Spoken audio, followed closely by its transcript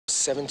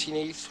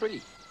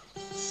1783.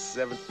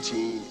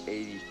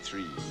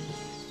 1783.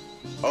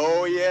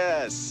 Oh,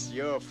 yes,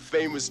 your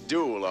famous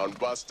duel on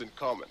Boston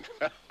Common.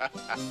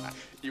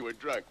 You were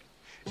drunk.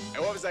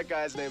 And what was that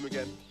guy's name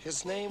again?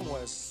 His name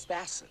was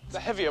Bassett. The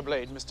heavier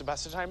blade, Mr.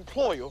 Bassett, I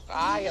implore you.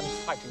 I am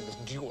fighting this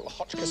duel,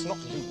 Hotchkiss, not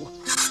you.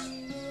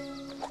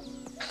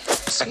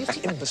 See if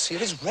the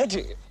imbecile is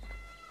ready.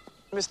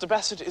 Mr.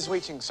 Bassett is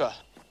waiting, sir.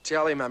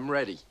 Tell him I'm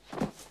ready.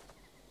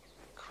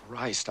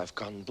 Christ, I've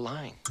gone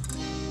blind.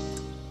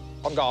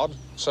 On guard,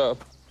 sir.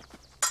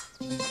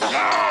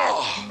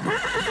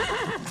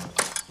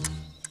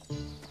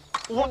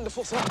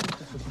 Wonderful, sir.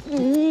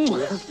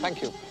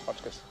 Thank you,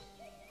 Hotchkiss.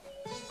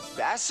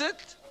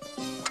 Bassett?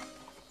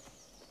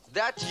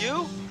 That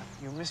you?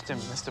 You missed him,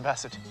 Mr.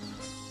 Bassett.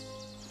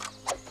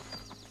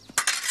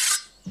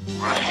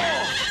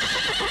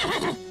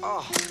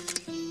 Oh.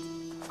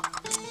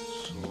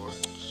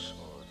 Sword,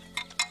 sword.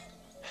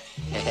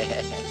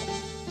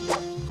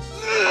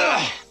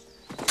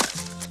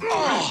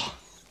 Oh.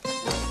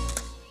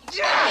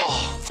 Yeah.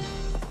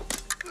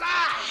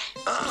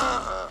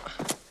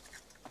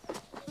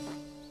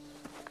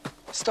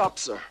 Stop,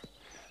 sir.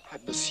 I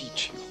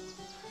beseech you.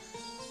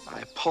 I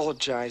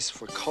apologize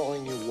for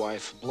calling your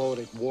wife a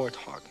bloated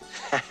warthog.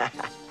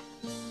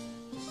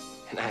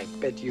 And I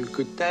bid you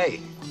good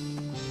day.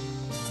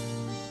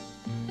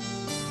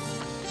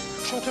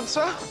 Shoot him,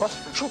 sir. What?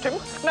 Shoot him.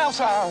 Now,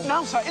 sir.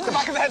 Now, sir. In the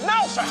back of the head.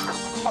 Now, sir.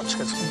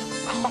 Hotchkiss.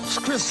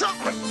 Hotchkiss.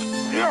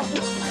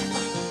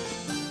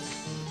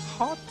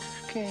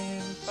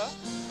 Hotchkiss. Sir?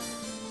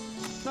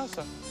 No,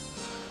 sir.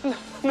 No,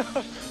 no,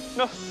 no. No,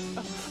 no,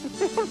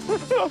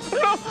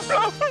 no,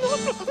 no, no,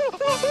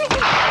 no.